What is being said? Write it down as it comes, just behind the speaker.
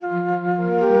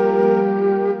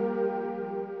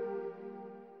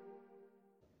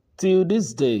Till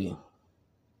this day,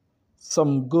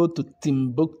 some go to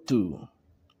Timbuktu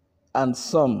and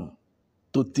some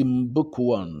to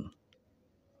TimbukTwo.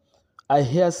 I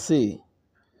hear say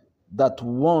that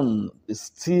one is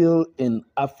still in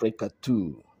Africa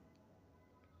too.